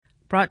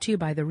brought to you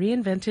by the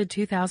reinvented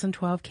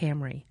 2012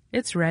 Camry.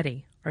 It's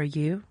ready. Are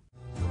you?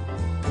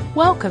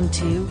 Welcome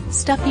to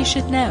Stuff You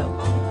Should Know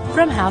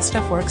from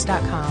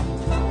HowStuffWorks.com.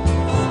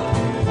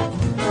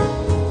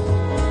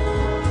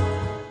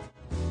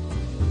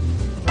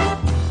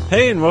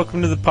 Hey, and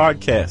welcome to the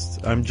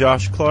podcast. I'm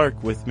Josh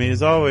Clark. With me,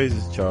 as always,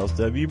 is Charles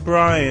W.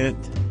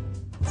 Bryant.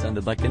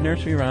 Sounded like a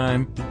nursery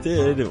rhyme. It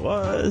did. It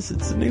was.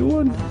 It's a new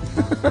one.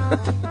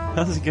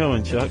 How's it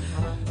going, Chuck?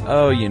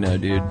 Oh, you know,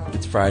 dude.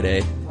 It's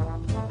Friday.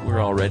 We're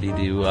all ready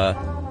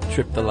to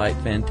trip the light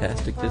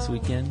fantastic this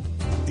weekend.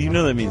 You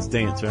know that means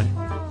dance, right?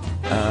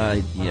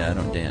 Yeah, I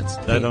don't dance.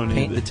 I don't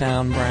paint either. The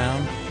town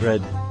brown.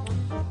 Red.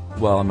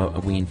 Well, I'm a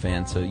Ween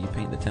fan, so you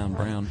paint the town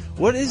brown.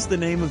 What is the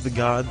name of the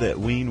god that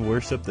Ween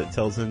worship that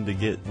tells them to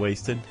get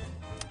wasted?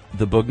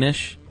 The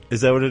Boognish.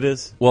 Is that what it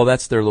is? Well,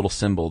 that's their little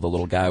symbol, the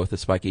little guy with the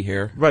spiky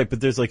hair. Right,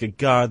 but there's like a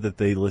god that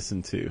they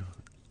listen to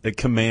that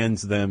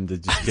commands them to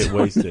just get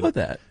wasted. I don't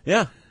know that.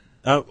 Yeah.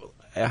 How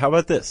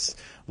about this?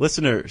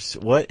 Listeners,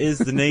 what is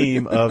the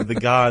name of the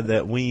god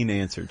that Ween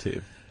answered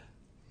to?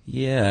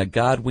 Yeah,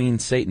 God Ween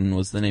Satan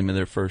was the name of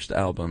their first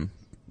album.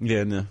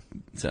 Yeah, no.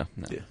 So,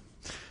 no. Yeah.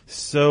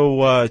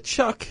 So,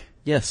 Chuck.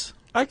 Yes.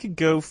 I could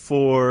go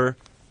for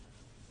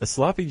a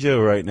Sloppy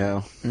Joe right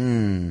now.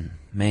 Man,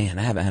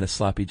 I haven't had a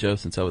Sloppy Joe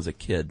since I was a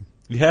kid.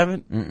 You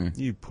haven't? Mm-mm.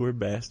 You poor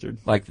bastard.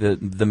 Like the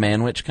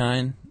Manwich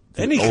kind?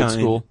 Any old kind.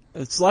 School?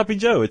 It's Sloppy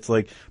Joe. It's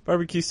like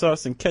barbecue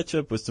sauce and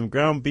ketchup with some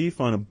ground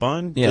beef on a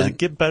bun. Yeah. Does it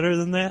get better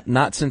than that?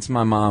 Not since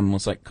my mom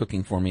was like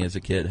cooking for me as a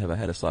kid have I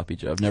had a Sloppy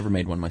Joe. I've never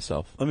made one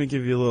myself. Let me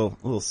give you a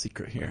little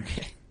secret here.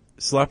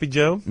 Sloppy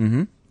Joe.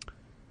 Mm-hmm.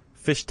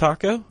 Fish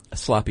taco. A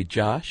Sloppy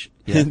Josh.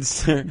 Yeah.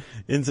 Insert,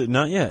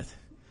 not yet.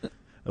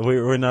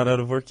 We're not out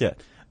of work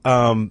yet.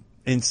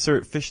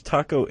 Insert fish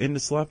taco into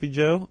Sloppy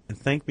Joe and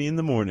thank me in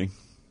the morning.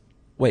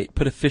 Wait,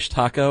 put a fish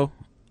taco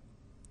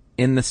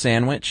in the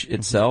sandwich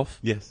itself?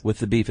 Yes. With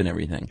the beef and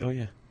everything? Oh,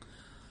 yeah.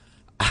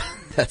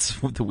 That's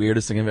the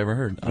weirdest thing I've ever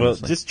heard, honestly. Well,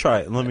 just try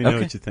it and let me know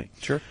Okay. what you think.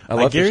 Sure. I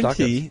love fish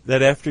guarantee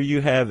that after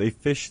you have a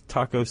fish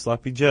taco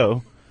Sloppy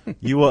Joe,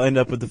 you will end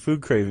up with a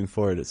food craving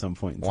for it at some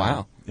point in time.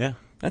 Wow. Yeah.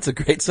 That's a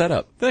great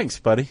setup. Thanks,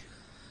 buddy.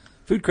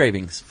 Food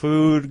cravings.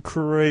 Food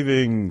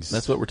cravings.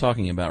 That's what we're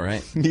talking about,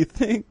 right? You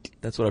think?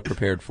 That's what I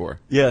prepared for.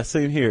 Yeah,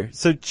 same here.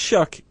 So,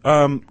 Chuck,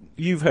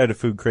 you've had a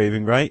food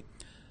craving, right?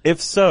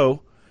 If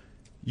so,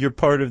 you're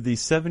part of the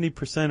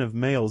 70% of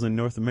males in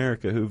North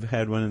America who've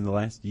had one in the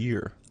last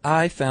year.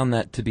 I found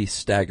that to be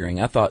staggering.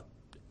 I thought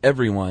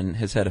everyone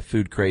has had a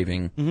food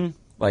craving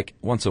like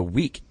once a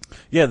week.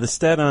 Yeah, the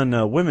stat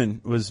on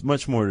women was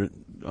much more,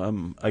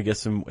 I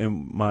guess,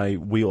 in my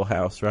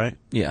wheelhouse, right?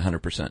 Yeah,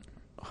 100%.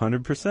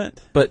 100%?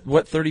 But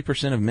what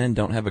 30% of men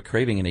don't have a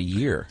craving in a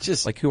year?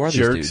 Just like, who are these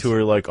jerks dudes? who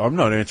are like, I'm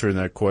not answering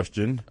that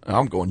question.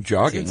 I'm going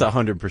jogging. It's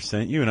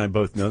 100%. You and I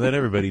both know that.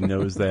 Everybody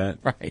knows that.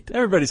 Right.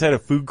 Everybody's had a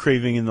food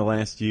craving in the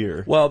last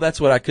year. Well, that's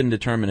what I couldn't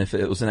determine if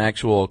it was an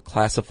actual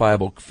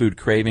classifiable food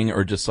craving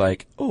or just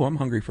like, oh, I'm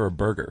hungry for a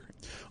burger.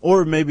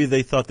 Or maybe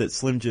they thought that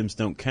Slim Jims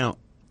don't count.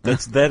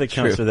 That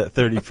accounts for True. that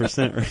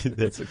 30% right there.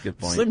 That's a good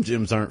point. Slim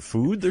Jims aren't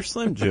food. They're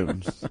Slim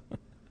Jims.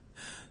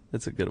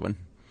 That's a good one.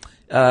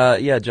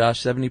 Yeah,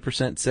 Josh,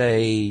 70%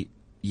 say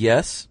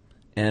yes,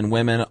 and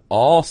women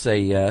all say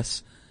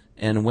yes,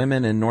 and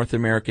women in North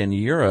America and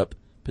Europe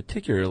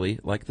particularly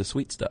like the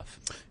sweet stuff.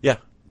 Yeah.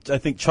 I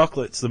think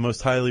chocolate's the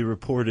most highly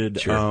reported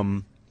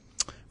Sure.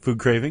 food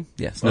craving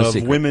Yes, no of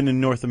secret. women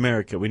in North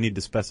America. We need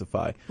to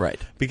specify.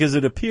 Right. Because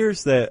it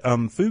appears that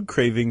food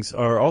cravings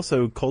are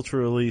also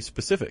culturally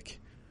specific.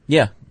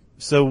 Yeah.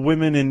 So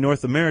women in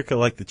North America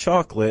like the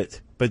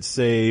chocolate, but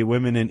say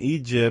women in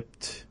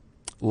Egypt...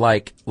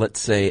 Like, let's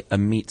say, a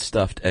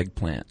meat-stuffed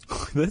eggplant.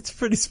 That's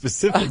pretty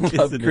specific, I love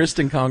isn't it?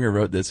 Kristen Conger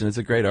wrote this, and it's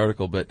a great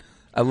article, but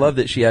I love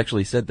that she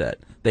actually said that.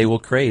 They will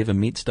crave a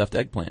meat-stuffed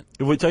eggplant.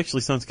 Which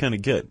actually sounds kind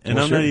of good. And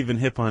Well, I'm sure. not even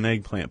hip on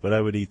eggplant, but I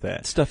would eat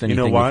that. Stuff You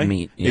know anything why? with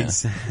meat. Yeah.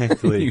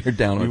 Exactly. You're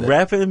down with you it.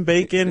 wrap it in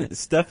bacon,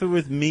 stuff it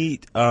with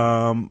meat,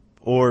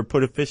 or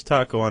put a fish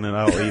taco on it,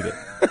 I'll eat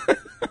it.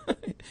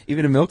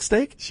 Even a milk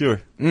steak?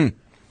 Sure. Mm.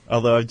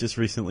 Although I've just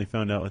recently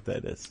found out what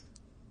that is.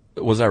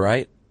 Was I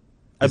right?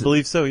 I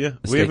believe so, yeah.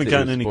 A We haven't steak that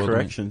gotten you any spoiled me.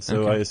 corrections,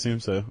 so Okay. I assume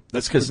so.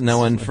 That's because no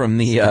one from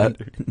the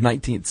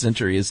 19th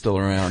century is still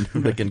around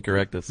that can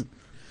correct us.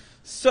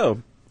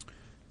 So,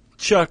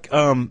 Chuck,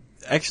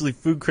 actually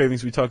food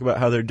cravings, we talk about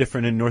how they're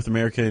different in North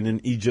America and in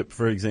Egypt,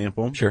 for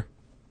example. Sure.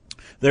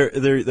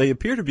 They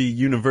appear to be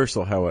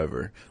universal,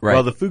 however. Right.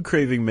 While the food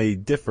craving may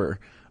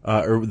differ,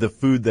 or the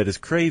food that is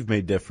craved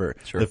may differ,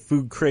 Sure. the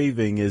food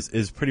craving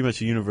is pretty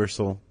much a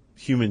universal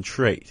human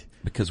trait.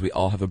 Because we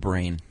all have a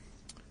brain.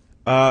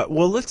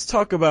 Well, let's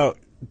talk about,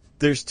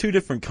 there's two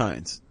different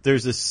kinds.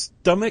 There's a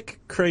stomach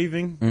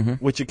craving,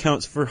 which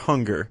accounts for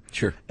hunger.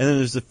 Sure. And then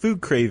there's the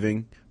food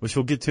craving, which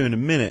we'll get to in a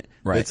minute.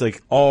 Right. It's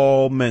like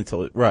all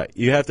mental. Right.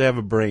 You have to have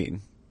a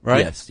brain,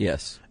 right?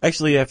 Yes.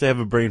 Actually, you have to have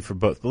a brain for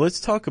both. But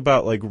let's talk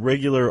about like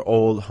regular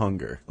old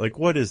hunger. Like,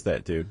 what is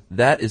that, dude?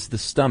 That is the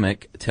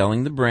stomach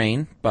telling the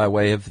brain by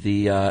way of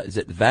the, is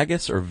it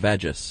vagus or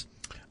vagus?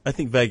 I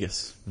think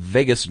Vegas.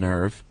 Vagus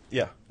nerve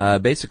Yeah.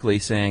 Basically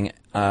saying,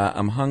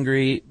 I'm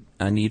hungry,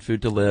 I need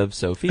food to live,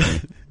 so feed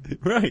me.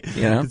 Right.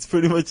 You know? It's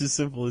pretty much as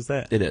simple as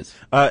that. It is.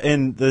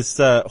 And this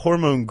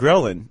hormone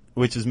ghrelin,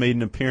 which has made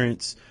an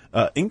appearance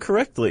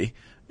incorrectly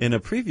in a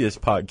previous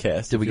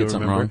podcast. Did we get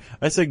something wrong?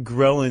 I said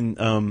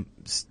ghrelin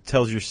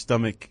tells your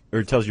stomach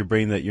or tells your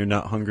brain that you're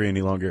not hungry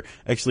any longer.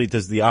 Actually, it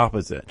does the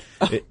opposite.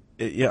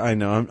 Yeah, I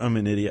know. I'm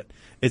an idiot.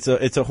 It's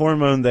a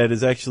hormone that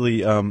is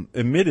actually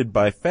emitted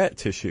by fat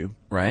tissue.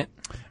 Right.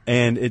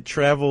 And it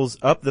travels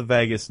up the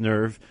vagus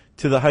nerve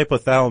to the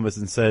hypothalamus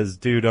and says,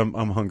 "Dude, I'm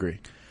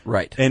hungry."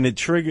 Right. And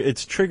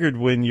it's triggered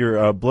when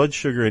your blood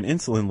sugar and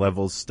insulin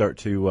levels start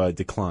to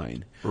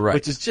decline. Right.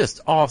 Which is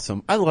just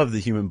awesome. I love the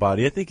human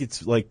body. I think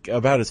it's like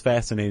about as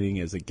fascinating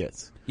as it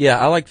gets. Yeah,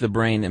 I like the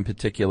brain in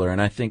particular,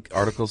 and I think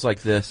articles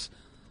like this,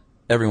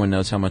 everyone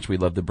knows how much we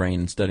love the brain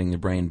and studying the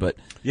brain, but...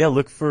 Yeah,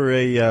 look for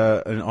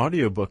an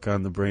audiobook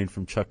on the brain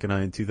from Chuck and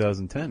I in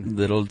 2010.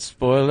 Little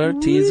spoiler,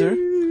 teaser.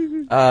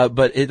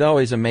 But it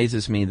always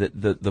amazes me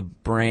that the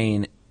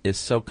brain is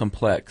so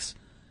complex,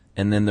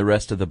 and then the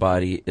rest of the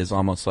body is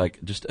almost like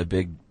just a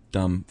big,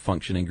 dumb,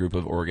 functioning group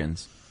of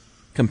organs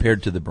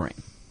compared to the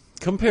brain.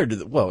 Compared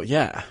to well,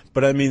 yeah.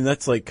 But I mean,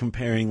 that's like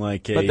comparing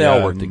like But they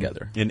all work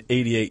together. An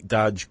 88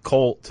 Dodge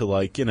Colt to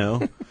like, a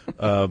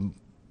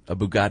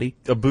Bugatti?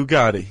 A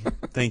Bugatti.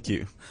 Thank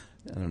you.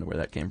 I don't know where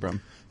that came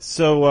from.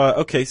 So,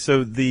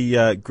 so the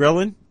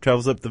ghrelin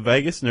travels up the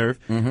vagus nerve,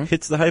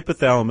 hits the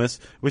hypothalamus,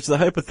 which the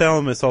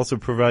hypothalamus also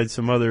provides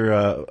some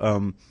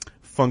other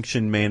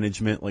function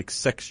management like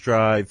sex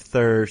drive,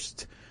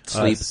 thirst,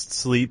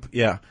 sleep.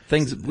 Yeah,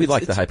 things we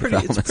like the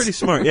hypothalamus. It's pretty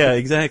smart. Yeah,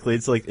 exactly.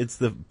 It's like it's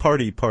the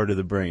party part of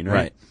the brain,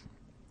 right?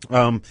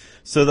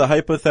 So the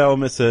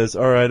hypothalamus says,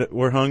 "All right,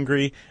 we're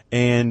hungry,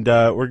 and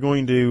we're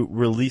going to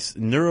release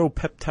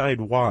neuropeptide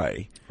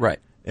Y." Right.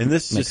 And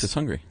this makes us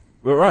hungry.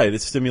 Right.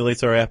 It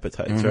stimulates our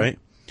appetites, right?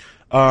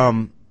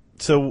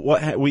 So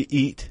what we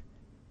eat?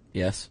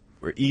 Yes.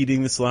 We're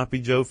eating the sloppy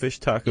Joe fish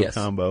taco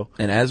combo.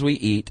 And as we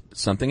eat,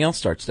 something else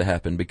starts to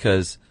happen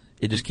because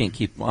it just can't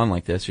keep on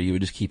like this, or you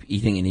would just keep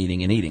eating and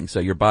eating and eating. So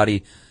your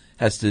body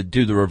has to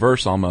do the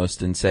reverse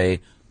almost and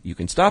say, you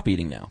can stop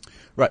eating now.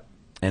 Right.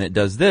 And it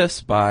does this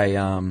by,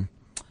 in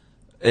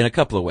a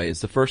couple of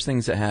ways. The first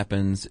things that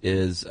happens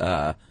is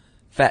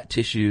fat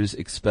tissues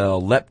expel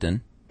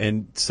leptin.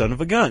 And son of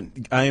a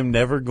gun, I am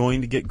never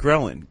going to get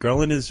ghrelin.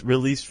 Ghrelin is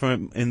released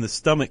in the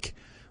stomach.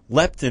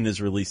 Leptin is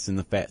released in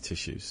the fat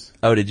tissues.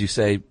 Oh, did you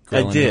say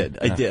ghrelin?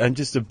 I did. I'm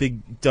just a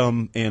big,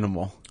 dumb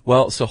animal.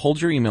 Well, so hold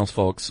your emails,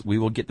 folks. We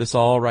will get this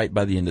all right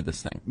by the end of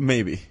this thing.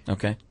 Maybe.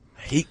 Okay.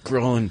 I hate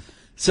ghrelin.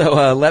 So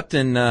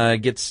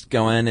leptin gets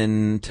going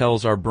and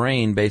tells our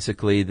brain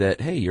basically that,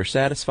 hey, you're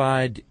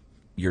satisfied,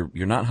 you're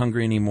not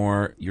hungry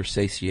anymore, you're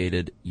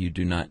satiated, you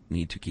do not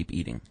need to keep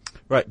eating.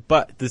 Right,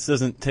 but this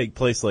doesn't take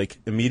place like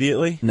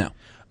immediately. No.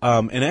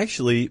 And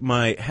actually,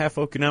 my half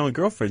Okinawan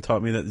girlfriend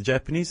taught me that the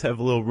Japanese have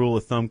a little rule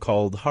of thumb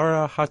called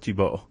hara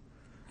hachibo.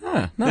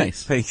 Ah,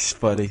 nice. Thanks,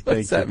 buddy.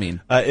 What's that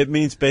mean? It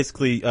means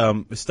basically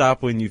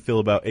stop when you feel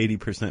about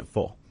 80%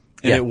 full.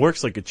 And it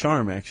works like a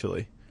charm,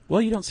 actually.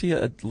 Well, you don't see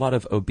a lot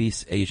of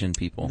obese Asian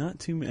people. Not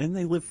too many. And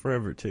they live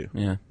forever, too.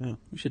 Yeah.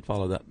 We should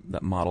follow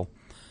that model.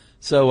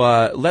 So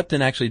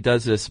leptin actually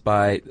does this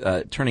by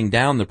turning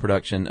down the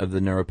production of the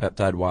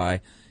neuropeptide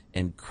Y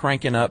and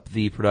cranking up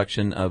the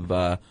production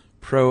of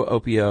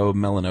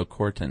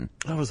pro-opiomelanocortin.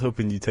 I was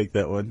hoping you'd take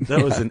that one.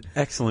 That was an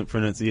excellent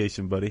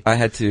pronunciation, buddy. I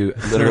had to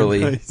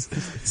literally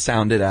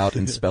sound it out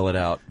and spell it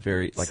out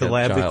very like a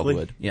child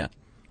would. Yeah.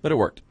 But it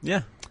worked.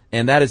 Yeah.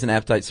 And that is an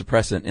appetite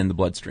suppressant in the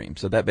bloodstream.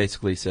 So that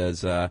basically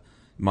says the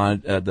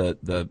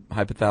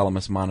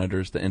hypothalamus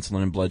monitors the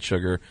insulin and blood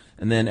sugar,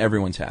 and then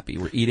everyone's happy.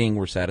 We're eating,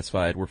 we're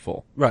satisfied, we're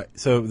full. Right.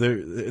 So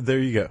there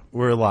you go.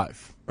 We're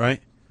alive,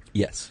 right?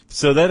 Yes.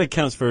 So that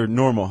accounts for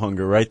normal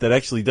hunger, right? That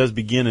actually does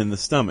begin in the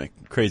stomach,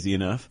 crazy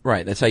enough.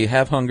 Right. That's how you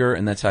have hunger,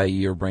 and that's how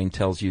your brain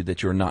tells you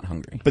that you're not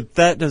hungry. But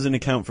that doesn't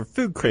account for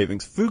food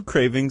cravings. Food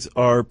cravings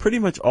are pretty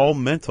much all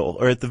mental,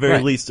 or at the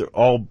very least, they're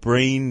all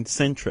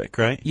brain-centric,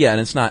 right? Yeah,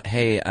 and it's not,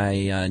 hey,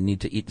 I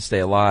need to eat to stay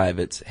alive.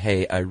 It's,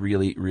 hey, I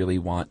really, really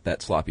want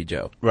that sloppy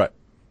Joe. Right.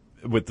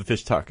 With the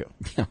fish taco.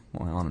 Yeah.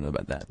 Well, I don't know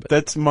about that. But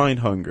that's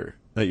mind hunger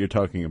that you're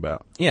talking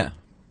about. Yeah.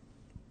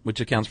 Which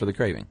accounts for the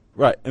craving.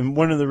 Right. And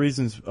one of the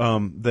reasons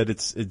that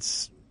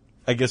it's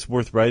I guess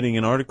worth writing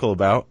an article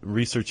about,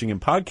 researching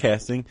and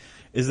podcasting,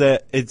 is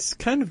that it's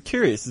kind of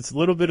curious. It's a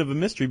little bit of a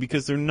mystery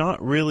because they're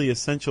not really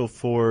essential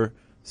for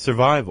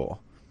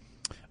survival.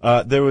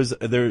 I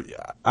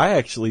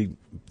actually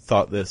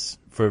thought this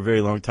for a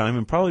very long time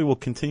and probably will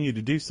continue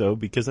to do so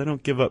because I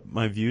don't give up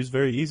my views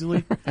very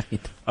easily.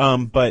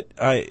 Right. But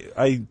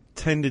I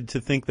tended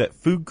to think that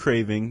food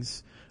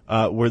cravings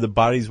were the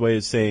body's way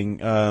of saying,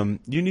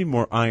 you need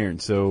more iron,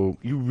 so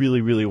you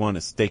really, really want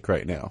a steak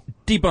right now.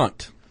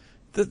 Debunked.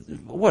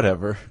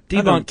 Whatever. Debunked.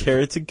 I don't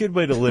care. It's a good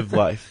way to live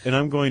life, and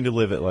I'm going to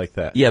live it like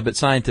that. Yeah, but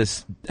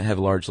scientists have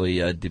largely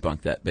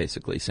debunked that,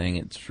 basically, saying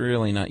it's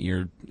really not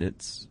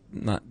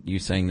not you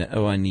saying that,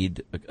 I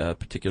need a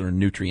particular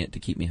nutrient to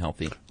keep me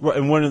healthy. Right,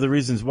 and one of the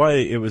reasons why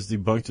it was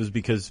debunked was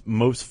because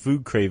most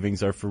food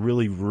cravings are for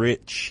really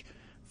rich,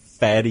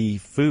 fatty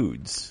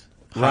foods,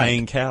 high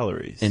in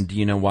calories. And do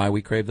you know why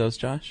we crave those,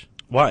 Josh?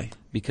 Why?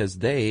 Because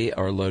they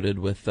are loaded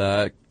with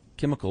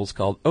chemicals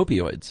called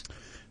opioids.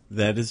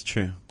 That is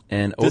true.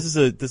 And this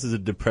is a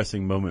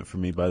depressing moment for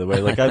me, by the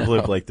way. Like, I've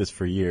lived like this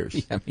for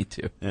years. Yeah, me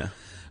too. Yeah.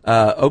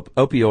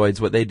 Opioids,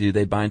 what they do,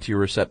 they bind to your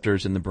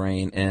receptors in the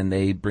brain, and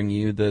they bring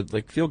you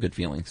the feel good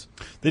feelings.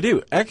 They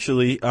do.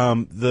 Actually,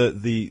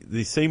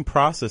 the same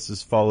process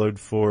is followed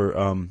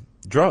for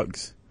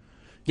drugs.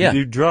 Yeah.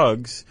 You do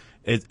drugs,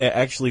 it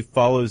actually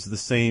follows the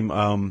same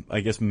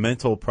I guess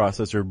mental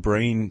process or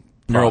brain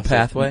Neural process.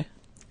 pathway.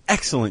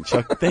 Excellent,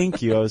 Chuck.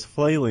 Thank you. I was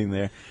flailing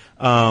there.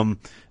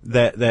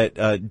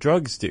 That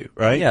drugs do,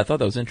 right? Yeah, I thought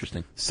that was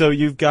interesting. So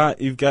you've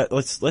got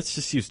let's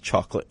just use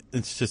chocolate.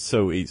 It's just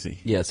so easy.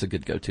 Yeah, it's a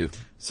good go-to.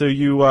 So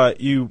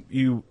you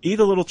eat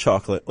a little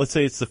chocolate. Let's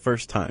say it's the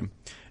first time,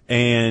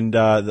 and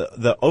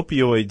the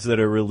opioids that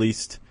are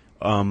released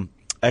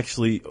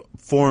actually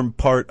form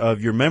part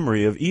of your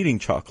memory of eating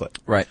chocolate.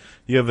 Right.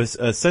 You have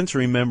a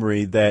sensory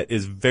memory that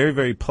is very,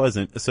 very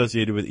pleasant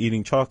associated with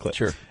eating chocolate.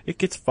 Sure. It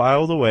gets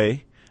filed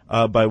away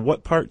by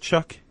what part,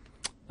 Chuck?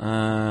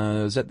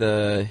 Is that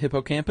the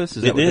hippocampus?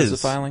 Is that what does the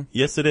filing?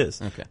 Yes, it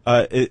is. Okay.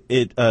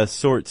 It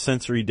sorts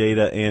sensory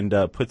data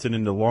and puts it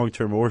into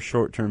long-term or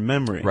short-term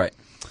memory. Right.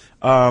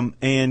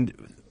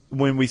 And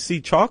when we see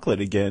chocolate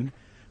again,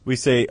 we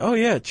say, "Oh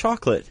yeah,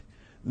 chocolate.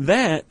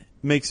 That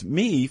makes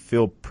me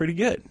feel pretty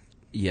good."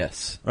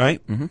 Yes.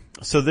 Right? Mm-hmm.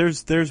 So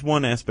there's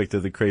one aspect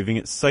of the craving.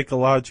 It's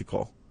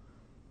psychological,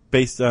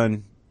 based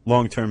on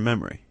long-term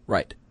memory.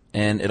 Right.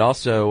 And it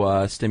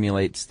also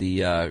stimulates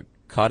the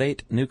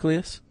caudate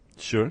nucleus.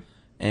 Sure.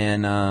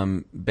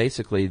 And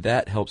basically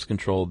that helps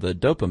control the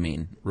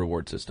dopamine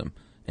reward system.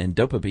 And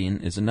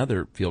dopamine is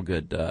another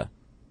feel-good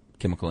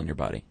chemical in your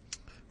body.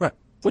 Right.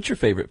 What's your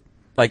favorite?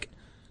 Like,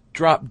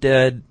 drop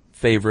dead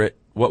favorite,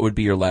 what would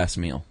be your last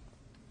meal?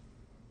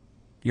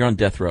 You're on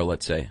death row,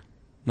 let's say.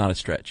 Not a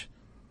stretch.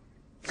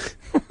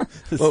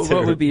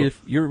 What would be if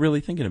you're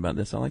really thinking about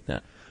this? I like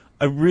that.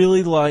 I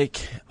really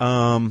like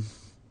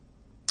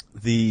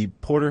the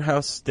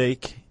porterhouse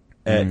steak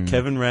at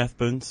Kevin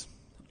Rathbone's.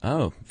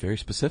 Oh, very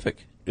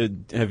specific.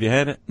 Have you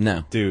had it?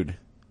 No. Dude.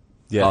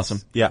 Yes.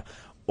 Awesome. Yeah.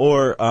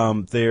 Or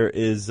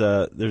there's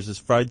this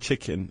fried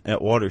chicken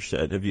at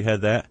Watershed. Have you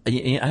had that?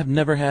 I've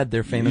never had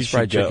their famous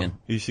fried chicken.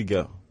 You should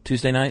go.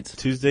 Tuesday nights?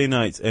 Tuesday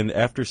nights, and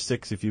after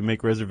 6, if you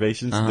make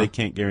reservations, they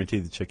can't guarantee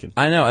the chicken.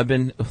 I know.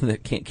 They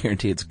can't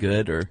guarantee it's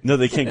good, or no,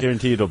 they can't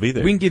guarantee it'll be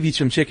there. We can give you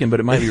some chicken, but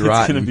it might be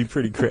rotten. It's going to be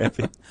pretty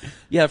crappy.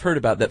 Yeah, I've heard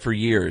about that for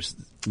years.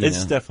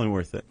 It's definitely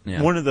worth it.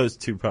 Yeah. One of those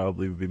two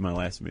probably would be my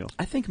last meal.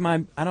 I think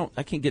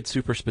I can't get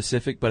super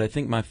specific, but I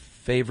think my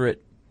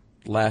favorite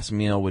last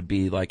meal would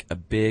be like a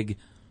big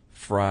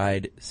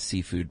fried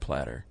seafood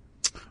platter.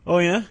 Oh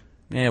yeah?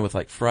 Yeah, with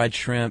like fried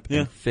shrimp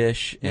and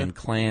fish and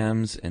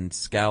clams and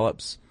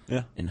scallops.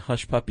 Yeah. And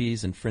hush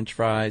puppies and French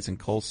fries and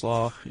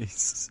coleslaw.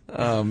 Jesus.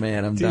 Oh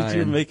man, I'm dying. Dude,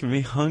 you're making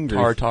me hungry.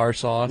 Tartar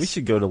sauce. We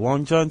should go to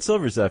Long John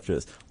Silver's after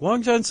this.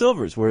 Long John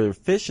Silver's, where the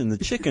fish and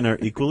the chicken are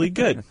equally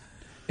good.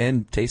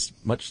 And taste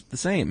much the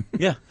same.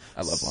 Yeah.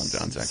 I love Long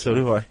John's, actually. So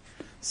do I.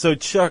 So,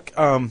 Chuck,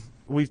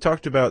 we've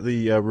talked about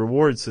the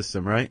reward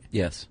system, right?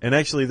 Yes. And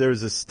actually, there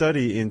was a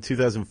study in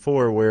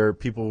 2004 where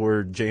people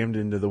were jammed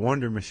into the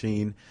Wonder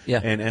Machine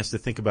and asked to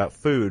think about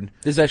food.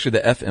 This is actually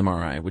the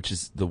fMRI, which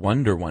is the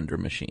Wonder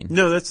machine.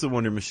 No, that's the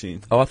Wonder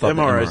Machine. Oh, I thought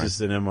MRI is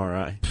just an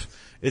MRI.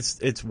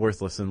 It's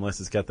worthless unless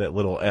it's got that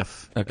little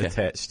F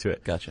attached to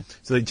it. Gotcha.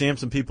 So they jam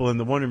some people in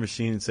the Wonder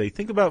Machine and say,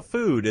 think about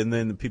food. And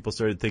then the people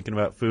started thinking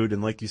about food.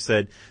 And like you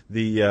said,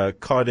 the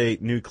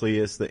caudate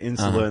nucleus, the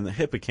insula, and the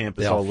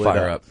hippocampus all lit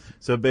fire up.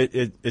 So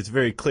it's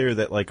very clear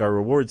that like our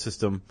reward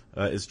system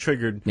is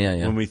triggered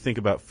when we think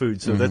about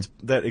food. So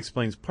that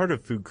explains part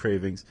of food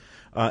cravings.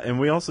 And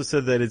we also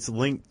said that it's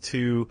linked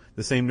to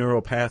the same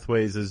neural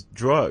pathways as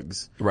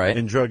drugs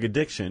and drug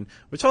addiction,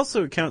 which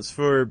also accounts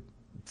for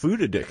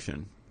food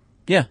addiction.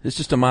 Yeah, it's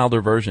just a milder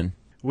version.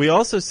 We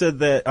also said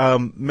that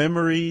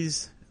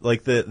memories,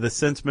 like the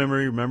sense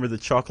memory, remember the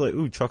chocolate?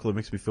 Ooh, chocolate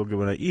makes me feel good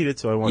when I eat it,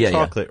 so I want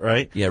chocolate,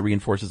 right? Yeah,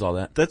 reinforces all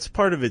that. That's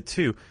part of it,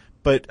 too.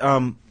 But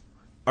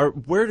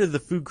where did the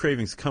food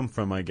cravings come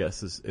from, I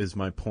guess, is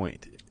my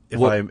point,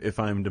 if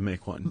I'm to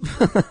make one.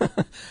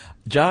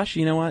 Josh,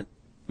 you know what?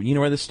 You know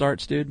where this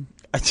starts, dude?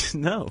 I just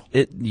know.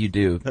 You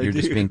do. You're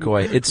just being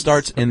coy. It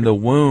starts in the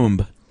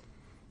womb.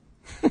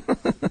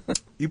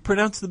 You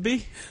pronounce the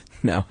B?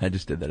 No, I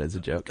just did that as a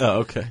joke. Oh,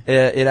 okay.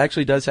 It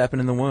actually does happen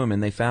in the womb,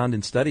 and they found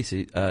in studies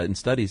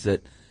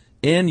that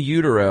in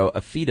utero,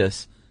 a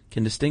fetus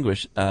can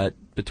distinguish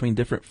between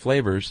different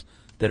flavors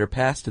that are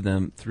passed to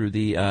them through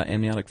the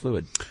amniotic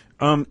fluid.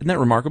 Isn't that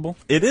remarkable?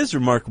 It is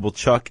remarkable,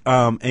 Chuck.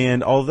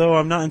 And although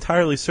I'm not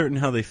entirely certain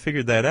how they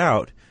figured that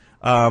out,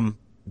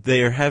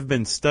 there have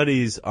been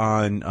studies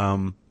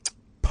on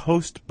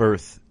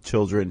post-birth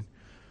children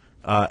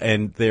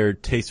and their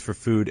taste for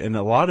food, and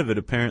a lot of it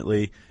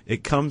apparently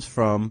it comes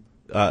from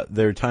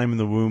their time in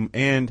the womb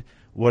and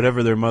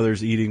whatever their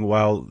mother's eating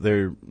while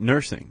they're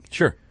nursing.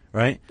 Sure.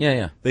 Right?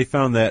 Yeah. They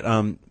found that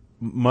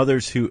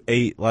mothers who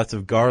ate lots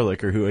of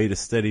garlic or who ate a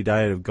steady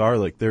diet of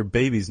garlic, their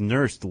babies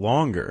nursed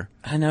longer.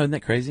 I know, isn't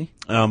that crazy?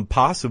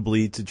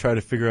 Possibly to try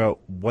to figure out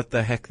what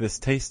the heck this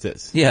taste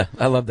is. Yeah,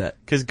 I love that.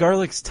 Because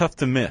garlic's tough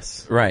to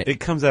miss. Right. It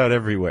comes out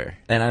everywhere.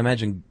 And I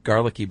imagine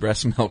garlicky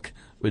breast milk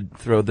would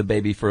throw the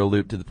baby for a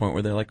loop to the point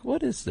where they're like,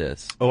 what is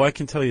this? Oh, I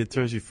can tell you it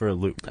throws you for a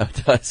loop. Oh,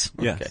 it does?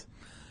 Yes.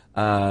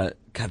 Okay.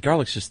 God,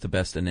 garlic's just the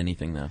best in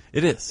anything, though.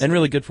 It is. And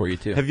really good for you,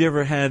 too. Have you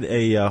ever had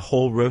a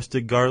whole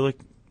roasted garlic?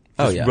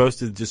 Oh, yeah.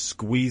 Roasted, just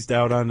squeezed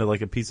out onto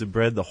like a piece of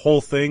bread, the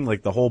whole thing,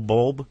 like the whole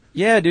bulb?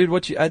 Yeah, dude,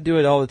 I do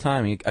it all the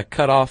time. I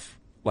cut off,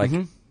 like,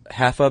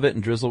 half of it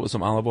and drizzle it with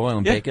some olive oil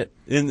and bake it.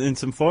 In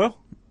some foil?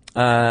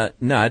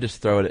 No, I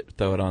just throw it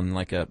on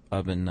like a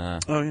oven,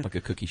 like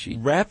a cookie sheet.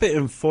 Wrap it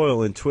in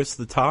foil and twist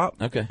the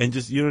top. Okay. And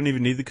you don't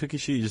even need the cookie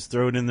sheet. You just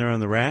throw it in there on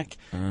the rack.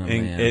 Oh, and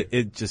man.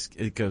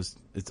 it goes,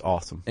 it's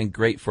awesome. And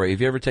great for you.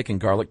 Have you ever taken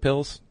garlic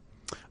pills?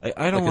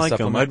 I don't like them.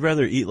 supplement? I'd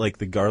rather eat like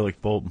the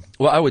garlic bulb.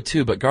 Well, I would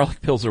too, but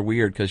garlic pills are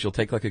weird because you'll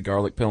take like a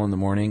garlic pill in the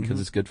morning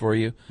because it's good for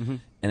you.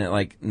 And at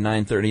like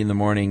 9:30 in the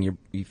morning,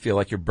 you feel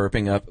like you're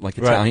burping up like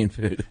Italian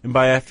food. And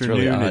by afternoon,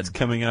 really odd. it's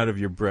coming out of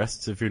your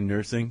breasts if you're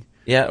nursing.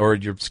 Yeah, or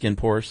your skin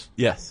pores.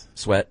 Yes.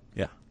 Sweat.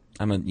 Yeah.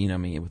 You know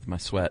me with my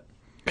sweat.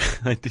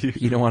 I do.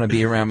 You don't want to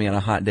be around me on a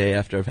hot day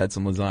after I've had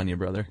some lasagna,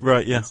 brother.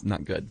 Right, yeah. It's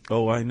not good.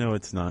 Oh, I know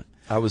it's not.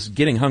 I was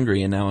getting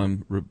hungry, and now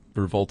I'm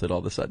revolted all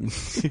of a sudden.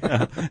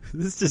 Yeah.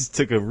 This just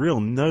took a real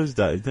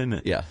nosedive, didn't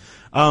it? Yeah.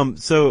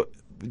 So,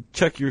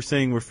 Chuck, you were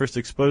saying we're first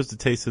exposed to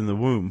taste in the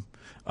womb.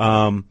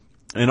 And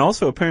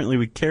also, apparently,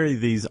 we carry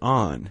these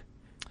on.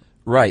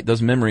 Right.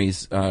 Those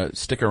memories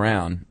stick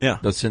around. Yeah.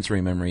 Those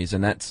sensory memories,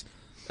 and that's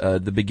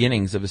the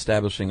beginnings of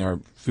establishing our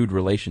food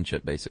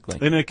relationship, basically.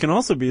 And it can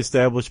also be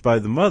established by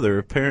the mother.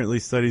 Apparently,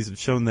 studies have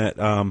shown that,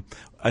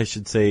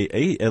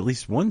 at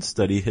least one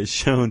study has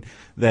shown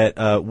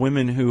that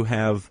women who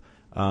have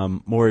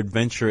more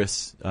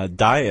adventurous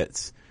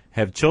diets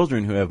have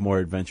children who have more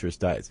adventurous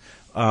diets.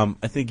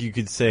 I think you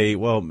could say,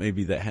 well,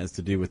 maybe that has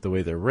to do with the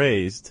way they're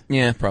raised.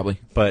 Yeah, probably.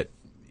 But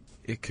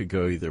it could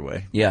go either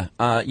way. Yeah.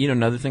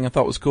 Another thing I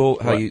thought was cool,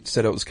 how What? you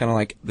said it was kind of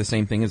like the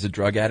same thing as a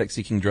drug addict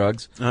seeking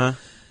drugs.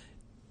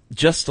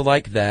 Just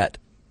like that,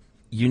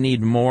 you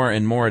need more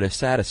and more to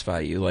satisfy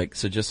you.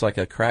 So just like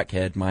a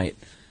crackhead might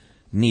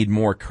need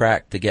more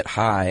crack to get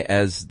high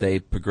as they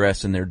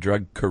progress in their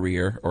drug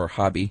career or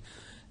hobby,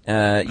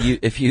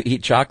 if you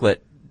eat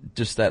chocolate,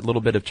 just that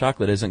little bit of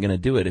chocolate isn't going to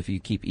do it if you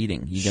keep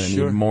eating. You're going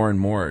to need more and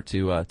more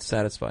to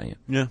satisfy you.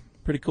 Yeah.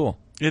 Pretty cool.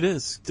 It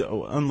is,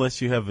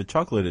 unless you have a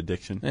chocolate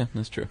addiction. Yeah,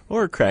 that's true.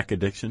 Or a crack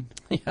addiction.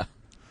 Yeah.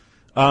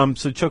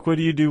 So, Chuck, what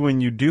do you do when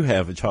you do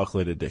have a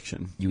chocolate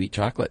addiction? You eat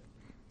chocolate.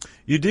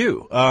 You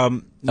do.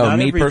 Oh, not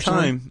me every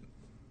personally? time.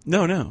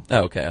 No.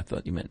 Oh, okay. I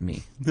thought you meant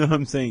me. No,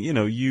 I'm saying,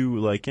 you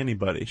like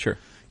anybody. Sure.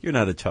 You're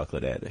not a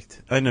chocolate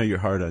addict. I know you're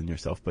hard on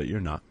yourself, but you're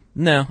not.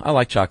 No, I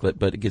like chocolate,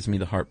 but it gives me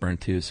the heartburn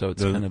too, so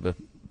it's kind of a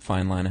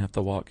fine line I have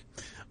to walk.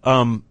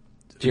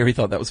 Jerry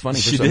thought that was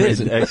funny for some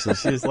reason. Actually.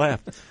 She just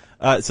laughed.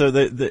 So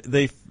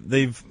this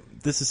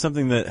is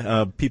something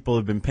that people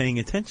have been paying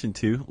attention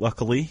to,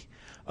 luckily,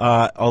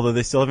 although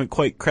they still haven't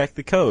quite cracked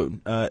the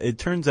code. It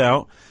turns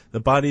out the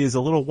body is a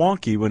little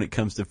wonky when it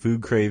comes to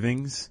food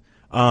cravings.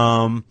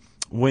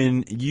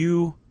 When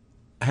you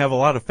have a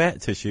lot of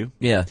fat tissue,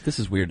 Yeah, this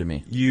is weird to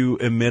me. you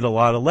emit a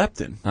lot of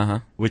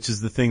leptin, which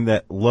is the thing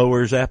that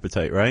lowers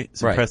appetite, right?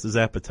 Suppresses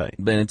appetite.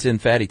 But it's in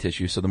fatty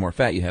tissue, so the more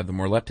fat you have, the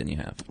more leptin you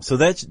have. So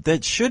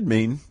that should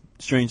mean,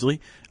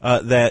 strangely,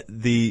 that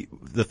the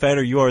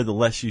fatter you are, the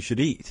less you should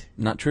eat.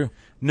 Not true.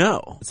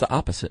 No. It's the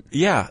opposite.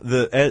 Yeah,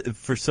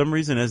 for some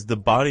reason, as the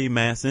body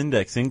mass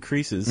index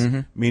increases,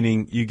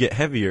 meaning you get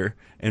heavier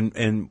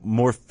and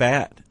more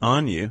fat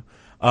on you,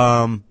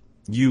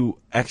 you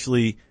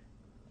actually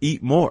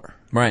eat more.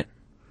 Right.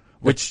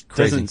 Which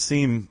doesn't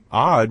seem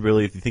odd,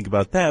 really, if you think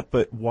about that.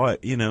 But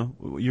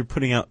you're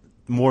putting out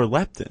more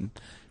leptin.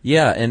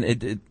 Yeah, and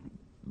it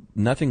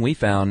nothing we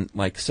found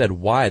said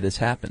why this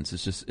happens.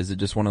 Is it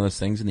just one of those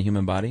things in the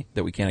human body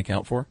that we can't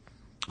account for?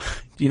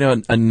 Do you know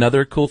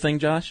another cool thing,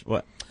 Josh?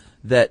 What?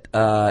 That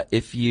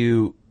if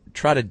you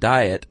try to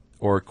diet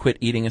or quit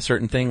eating a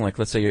certain thing, like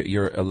let's say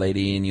you're a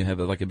lady and you have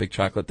a big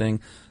chocolate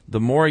thing, the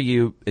more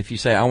if you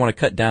say I want to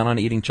cut down on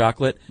eating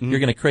chocolate, you're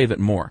going to crave it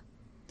more.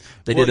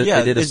 They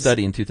did a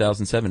study in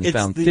 2007 and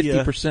found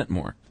 50%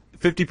 more.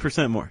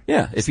 50% more.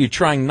 Yeah, if you're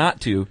trying not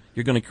to,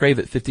 you're going to crave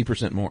it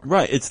 50% more.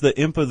 Right, it's the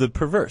imp of the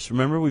perverse.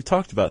 Remember, we've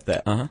talked about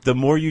that. The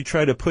more you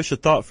try to push a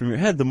thought from your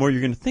head, the more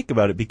you're going to think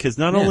about it, because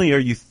not only are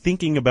you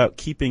thinking about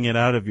keeping it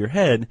out of your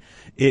head,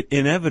 it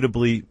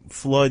inevitably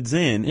floods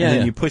in, and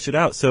then you push it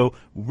out. So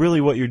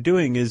really what you're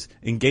doing is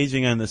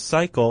engaging on the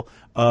cycle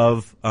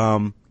of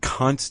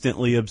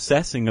constantly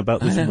obsessing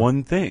about this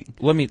one thing.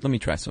 Let me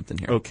try something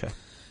here. Okay.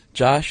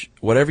 Josh,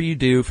 whatever you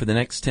do for the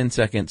next 10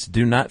 seconds,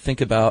 do not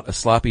think about a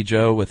sloppy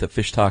Joe with a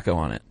fish taco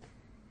on it.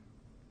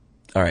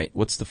 All right,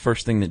 what's the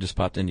first thing that just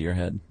popped into your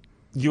head?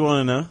 You want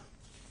to know?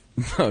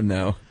 Oh,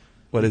 no.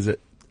 What is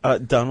it?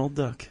 Donald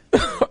Duck.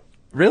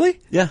 Really?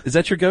 Yeah. Is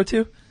that your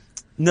go-to?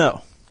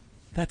 No.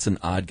 That's an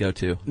odd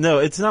go-to. No,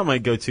 it's not my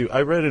go-to.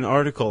 I read an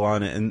article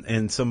on it,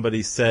 and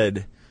somebody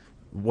said,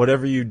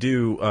 whatever you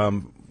do,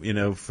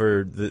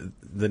 for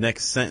the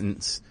next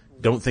sentence,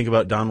 don't think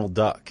about Donald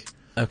Duck.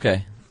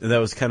 Okay. And that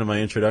was kind of my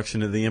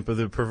introduction to the Imp of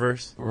the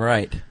Perverse.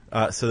 Right.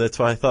 So that's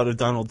why I thought of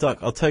Donald Duck.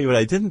 I'll tell you what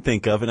I didn't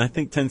think of, and I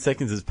think 10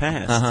 seconds has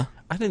passed. Uh-huh.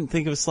 I didn't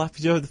think of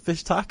Sloppy Joe the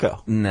fish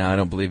taco. No, I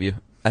don't believe you.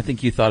 I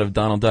think you thought of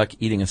Donald Duck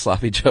eating a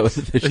sloppy Joe with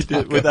a fish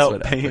taco.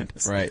 Without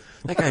pants. Right.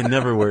 That guy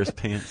never wears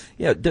pants.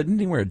 Yeah, didn't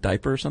he wear a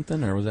diaper or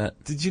something, or was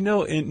that? Did you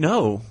know?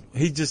 No,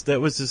 that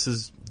was just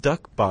his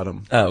duck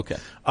bottom. Oh, okay.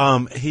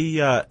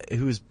 He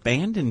was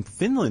banned in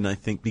Finland, I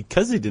think,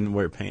 because he didn't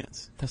wear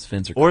pants. Those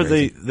Finns are or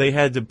crazy. they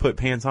had to put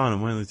pants on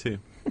him, one of the two.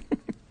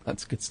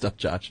 That's good stuff,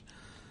 Josh.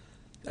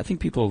 I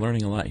think people are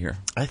learning a lot here.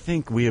 I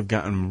think we have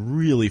gotten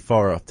really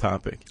far off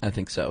topic. I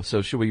think so.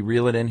 So should we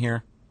reel it in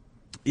here?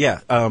 Yeah.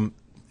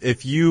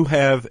 If you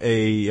have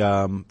a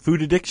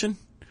food addiction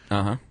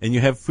Uh-huh. and you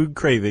have food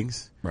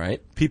cravings,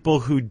 Right. people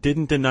who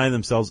didn't deny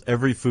themselves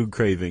every food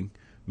craving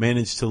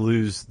managed to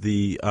lose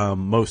the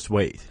most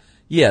weight.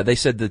 Yeah, they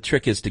said the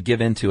trick is to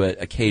give into it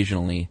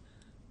occasionally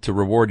to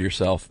reward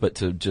yourself, but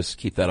to just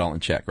keep that all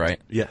in check,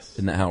 right? Yes.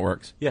 Isn't that how it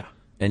works? Yeah.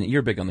 And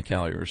you're big on the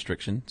calorie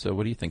restriction, so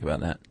what do you think about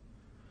that?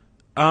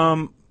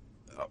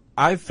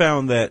 I've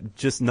found that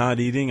just not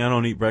eating, I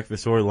don't eat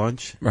breakfast or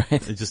lunch. Right.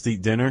 I just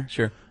eat dinner.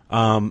 Sure.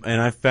 And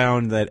I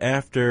found that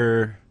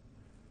after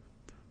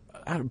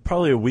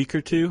probably a week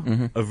or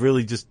two of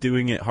really just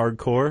doing it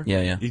hardcore,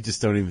 Yeah. you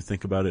just don't even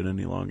think about it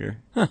any longer.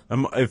 Huh.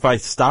 If I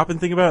stop and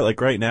think about it, like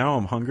right now,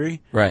 I'm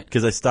hungry. Right.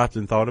 Because I stopped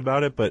and thought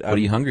about it, but What are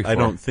you hungry I for?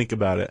 don't think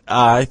about it.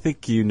 I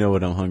think you know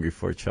what I'm hungry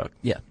for, Chuck.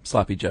 Yeah,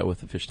 sloppy Joe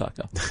with a fish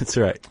taco. That's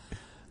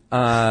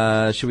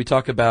right. Should we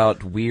talk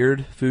about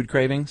weird food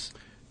cravings?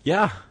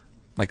 Yeah.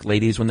 Like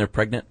ladies when they're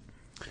pregnant?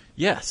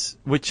 Yes,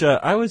 which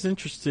I was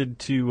interested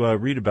to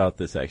read about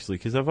this, actually,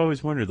 because I've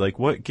always wondered, like,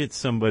 what gets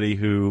somebody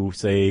who,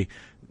 say,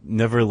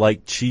 never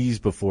liked cheese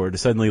before to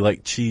suddenly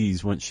like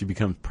cheese once she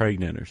becomes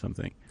pregnant or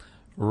something?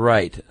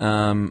 Right.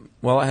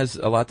 Well, it has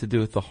a lot to do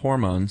with the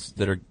hormones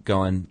that are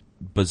going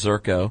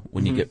berserko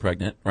when you get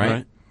pregnant,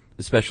 right?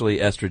 Especially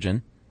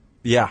estrogen.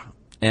 Yeah.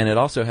 And it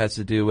also has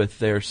to do with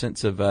their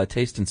sense of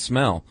taste and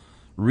smell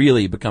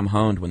really become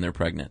honed when they're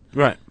pregnant.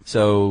 Right.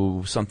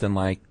 So something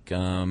like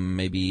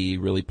maybe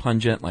really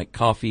pungent, like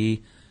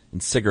coffee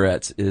and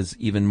cigarettes, is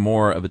even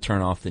more of a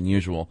turnoff than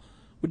usual,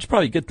 which is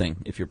probably a good thing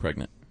if you're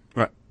pregnant.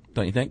 Right.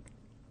 Don't you think?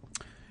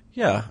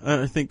 Yeah,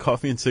 I think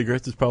coffee and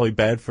cigarettes is probably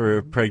bad for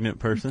a pregnant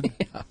person,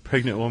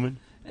 pregnant woman.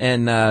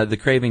 And the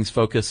cravings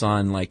focus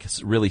on like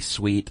really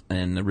sweet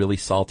and really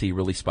salty,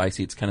 really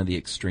spicy. It's kind of the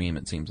extreme,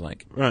 it seems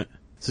like. Right.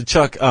 So,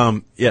 Chuck,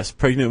 yes,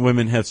 pregnant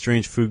women have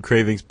strange food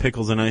cravings,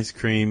 pickles and ice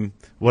cream,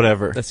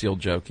 whatever. That's the old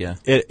joke, yeah.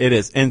 It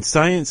is. And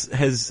science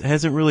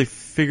hasn't really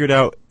figured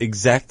out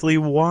exactly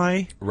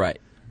why. Right.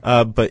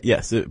 But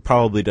yes, it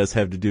probably does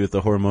have to do with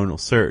the hormonal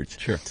surge.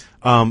 Sure.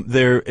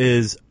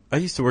 I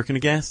used to work in a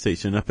gas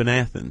station up in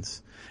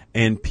Athens,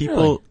 and people,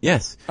 Really?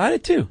 yes. I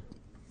did too.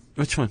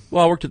 Which one?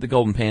 Well, I worked at the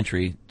Golden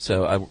Pantry,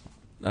 so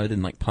I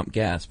didn't like pump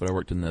gas, but I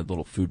worked in the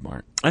little food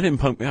mart. I didn't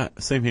pump, yeah,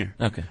 same here.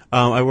 Okay.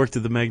 I worked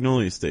at the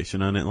Magnolia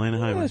station on Atlanta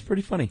Oh, Highway. that's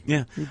pretty funny.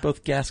 Yeah. We're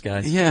both gas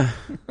guys. Yeah.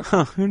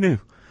 Huh, who knew?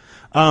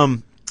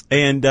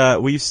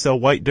 We used to sell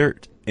white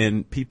dirt,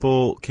 and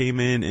people came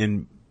in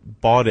and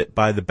bought it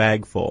by the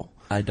bagful.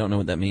 I don't know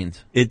what that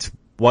means. It's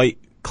white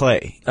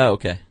clay, Oh,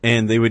 okay.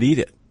 and they would eat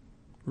it.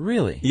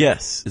 Really?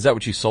 Yes. Is that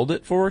what you sold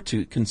it for,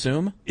 to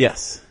consume?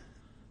 Yes.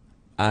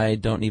 I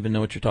don't even know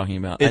what you're talking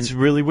about. It's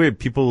really weird.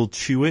 People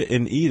chew it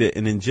and eat it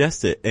and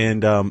ingest it,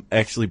 and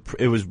actually,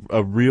 it was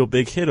a real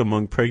big hit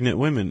among pregnant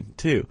women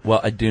too. Well,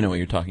 I do know what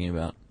you're talking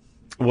about.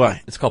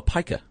 Why? It's called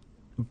pica.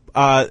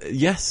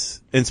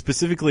 Yes, and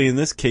specifically in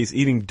this case,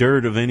 eating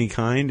dirt of any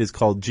kind is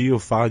called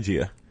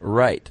geophagia.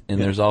 Right.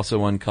 And there's also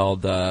one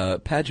called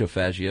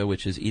pagophagia,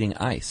 which is eating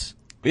ice.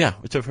 Yeah,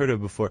 which I've heard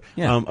of before.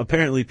 Yeah.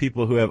 Apparently,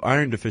 people who have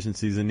iron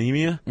deficiencies,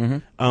 anemia,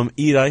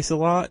 eat ice a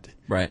lot.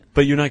 Right.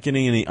 But you're not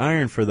getting any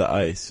iron for the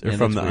ice or Yeah,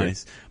 from the that's weird.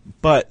 ice.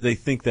 But they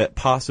think that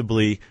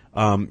possibly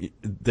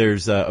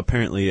there's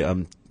apparently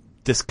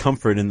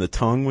discomfort in the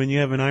tongue when you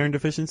have an iron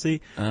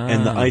deficiency,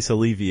 and the ice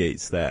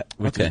alleviates that,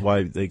 which is Okay.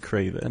 why they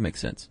crave it. That makes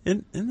sense.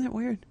 Isn't that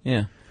weird?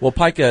 Yeah. Well,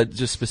 pica,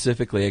 just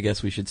specifically, I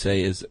guess we should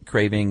say, is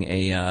craving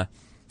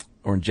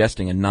or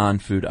ingesting a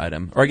non-food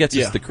item. Or I guess it's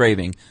Yeah. the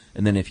craving,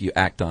 and then if you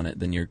act on it,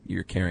 then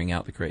you're carrying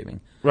out the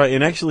craving. Right,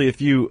 and actually, if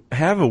you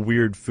have a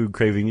weird food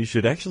craving, you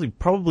should actually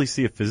probably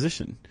see a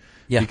physician.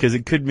 Yeah. Because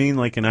it could mean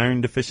like an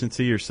iron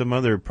deficiency or some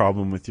other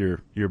problem with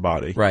your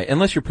body. Right.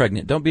 Unless you're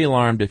pregnant. Don't be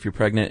alarmed if you're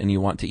pregnant and you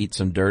want to eat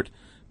some dirt,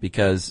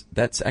 because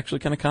that's actually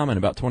kind of common.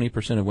 About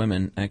 20% of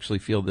women actually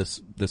feel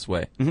this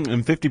way. Mm-hmm.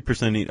 And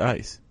 50% eat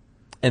ice.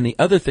 And the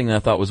other thing that I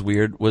thought was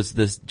weird was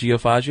this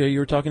geophagia you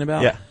were talking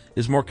about. Yeah.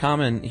 Is more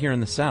common here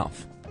in the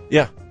South.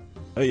 Yeah.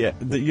 Oh, yeah.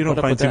 You don't What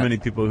up find with too that? many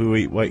people who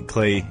eat white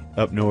clay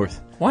up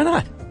north. Why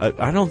not?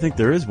 I don't think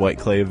there is white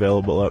clay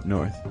available up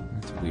north.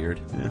 That's weird.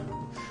 Yeah.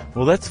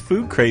 Well, that's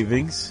Food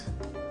Cravings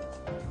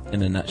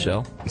In a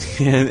nutshell.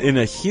 in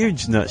a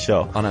huge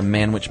nutshell. On a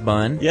manwich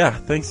bun. Yeah,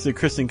 thanks to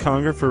Kristen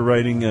Conger for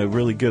writing a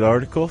really good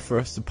article for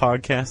us to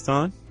podcast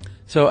on.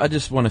 So I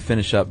just want to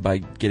finish up by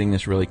getting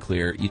this really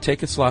clear. You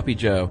take a Sloppy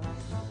Joe,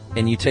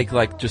 and you take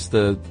like just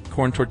the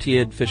corn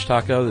tortilla fish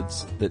taco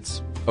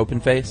that's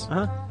open face,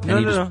 No, and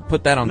you just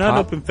put that on not top.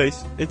 Not open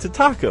face. It's a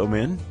taco,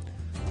 man.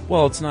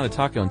 Well, it's not a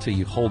taco until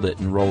you hold it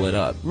and roll it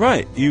up.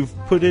 Right. You've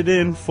put it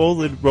in,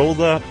 folded, rolled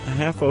up,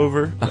 half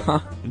over,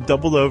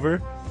 doubled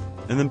over,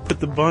 and then put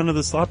the bun of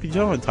the Sloppy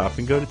Joe on top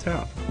and go to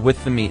town.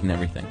 With the meat and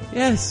everything.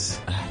 Yes.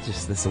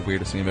 That's the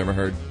weirdest thing I've ever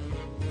heard.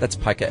 That's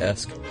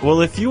Pica-esque.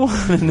 Well, if you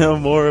want to know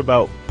more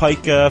about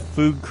pica,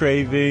 Food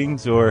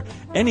Cravings, or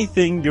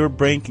anything your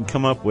brain can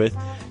come up with,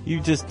 you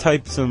just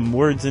type some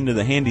words into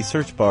the handy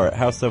search bar at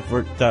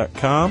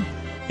howstuffworks.com,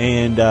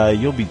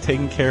 and you'll be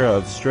taken care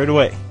of straight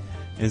away.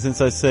 And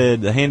since I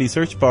said the handy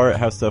search bar at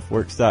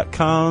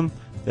howstuffworks.com,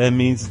 that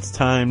means it's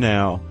time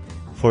now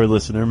for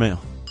listener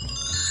mail.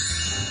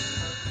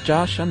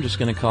 Josh, I'm just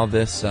going to call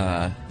this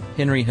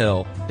Henry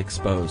Hill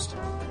Exposed.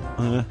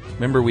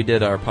 Remember we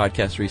did our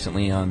podcast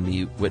recently on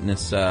the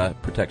Witness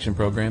Protection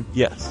Program?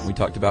 Yes. We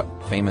talked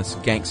about famous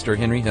gangster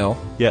Henry Hill.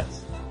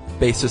 Yes.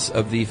 Basis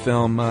of the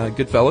film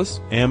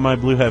Goodfellas. And My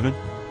Blue Heaven.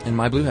 And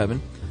My Blue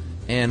Heaven.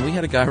 And we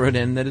had a guy wrote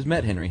in that has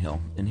met Henry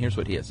Hill, and here's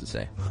what he has to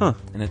say. Huh.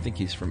 And I think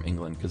he's from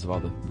England because of all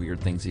the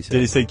weird things he said.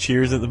 Did he say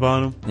cheers at the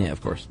bottom? Yeah,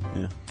 of course.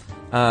 Yeah.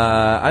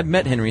 I've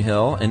met Henry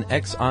Hill, an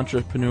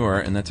ex-entrepreneur,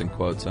 and that's in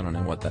quotes, I don't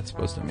know what that's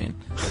supposed to mean,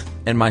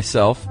 and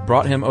myself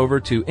brought him over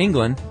to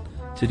England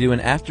to do an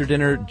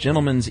after-dinner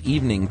gentleman's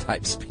evening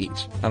type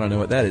speech. I don't know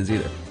what that is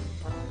either.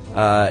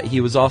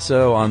 He was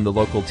also on the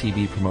local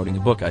TV promoting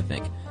a book, I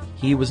think.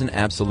 He was an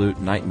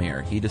absolute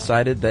nightmare. He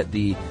decided that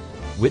the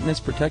Witness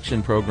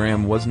Protection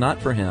Program was not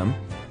for him,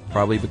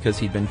 probably because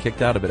he'd been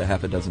kicked out of it a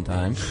half a dozen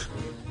times,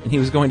 and he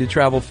was going to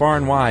travel far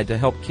and wide to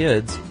help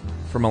kids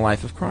from a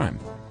life of crime.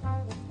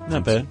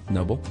 Not bad.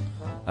 Noble.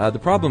 The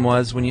problem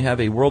was, when you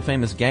have a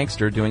world-famous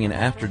gangster doing an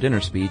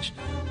after-dinner speech,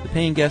 the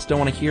paying guests don't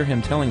want to hear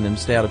him telling them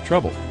to stay out of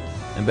trouble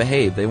and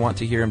behave. They want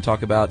to hear him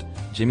talk about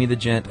Jimmy the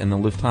Gent and the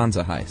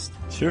Lufthansa heist.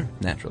 Sure.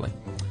 Naturally.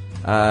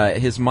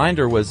 His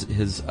minder was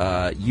his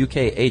UK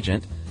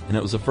agent, and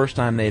it was the first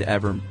time they'd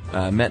ever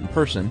met in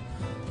person.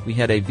 We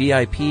had a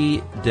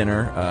VIP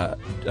dinner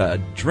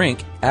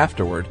drink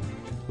afterward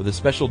with a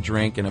special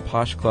drink in a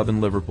posh club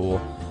in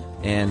Liverpool,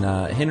 and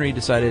Henry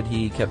decided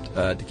he kept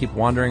to keep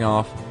wandering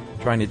off,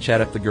 trying to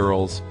chat up the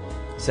girls.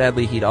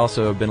 Sadly, he'd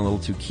also been a little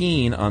too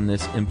keen on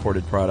this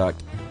imported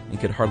product and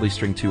could hardly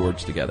string two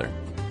words together.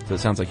 So it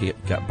sounds like he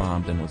got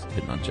bombed and was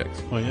hitting on chicks.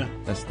 Oh, yeah.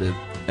 That's the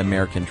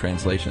American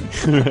translation.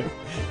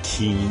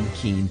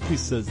 Keen. Who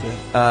says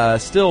that?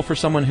 Still, for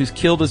someone who's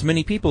killed as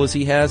many people as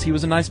he has, he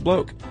was a nice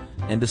bloke.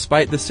 And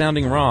despite this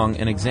sounding wrong,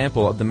 an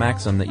example of the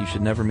maxim that you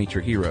should never meet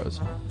your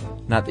heroes.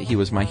 Not that he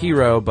was my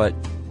hero, but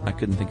I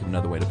couldn't think of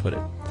another way to put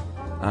it.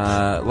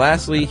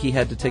 Lastly, he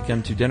had to take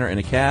him to dinner in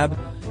a cab,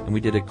 and we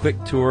did a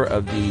quick tour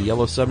of the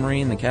Yellow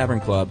Submarine, the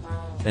Cavern Club,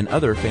 and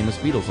other famous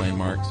Beatles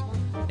landmarks.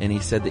 And he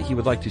said that he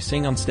would like to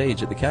sing on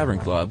stage at the Cavern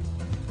Club.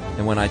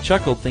 And when I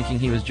chuckled, thinking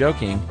he was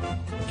joking,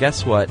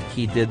 guess what?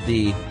 He did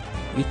the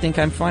 "you think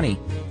I'm funny"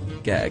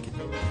 gag.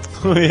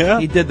 Oh, yeah?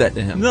 He did that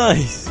to him.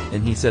 Nice.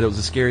 And he said it was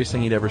the scariest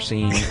thing he'd ever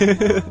seen.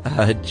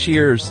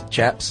 Cheers,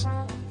 chaps.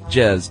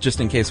 Jez,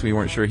 just in case we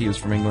weren't sure he was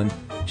from England.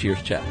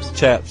 Cheers, chaps.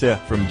 Chaps, yeah.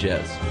 From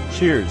Jez.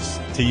 Cheers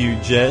to you,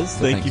 Jez.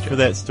 Thank you Jez. for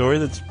that story.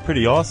 That's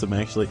pretty awesome,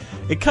 actually.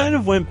 It kind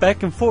of went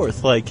back and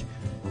forth. Like,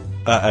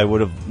 I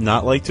would have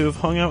not liked to have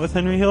hung out with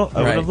Henry Hill.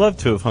 I would have loved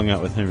to have hung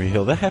out with Henry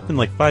Hill. That happened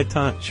like 5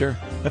 times. Sure.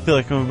 I feel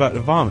like I'm about to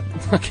vomit.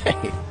 Okay.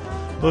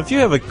 Well, if you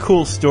have a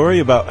cool story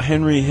about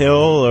Henry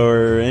Hill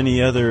or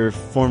any other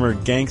former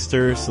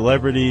gangster,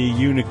 celebrity,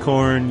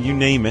 unicorn, you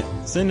name it,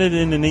 send it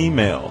in an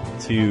email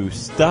to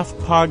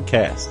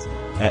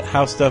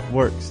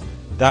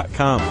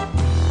stuffpodcast@howstuffworks.com.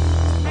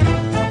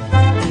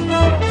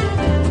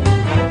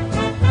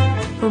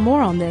 For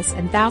more on this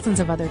and thousands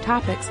of other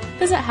topics,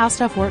 visit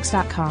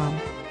howstuffworks.com.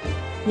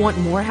 Want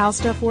more How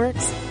Stuff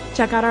Works?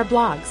 Check out our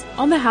blogs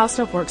on the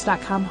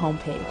howstuffworks.com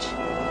homepage.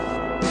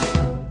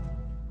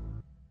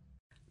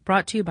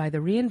 Brought to you by the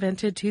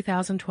reinvented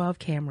 2012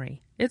 Camry.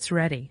 It's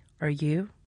ready. Are you?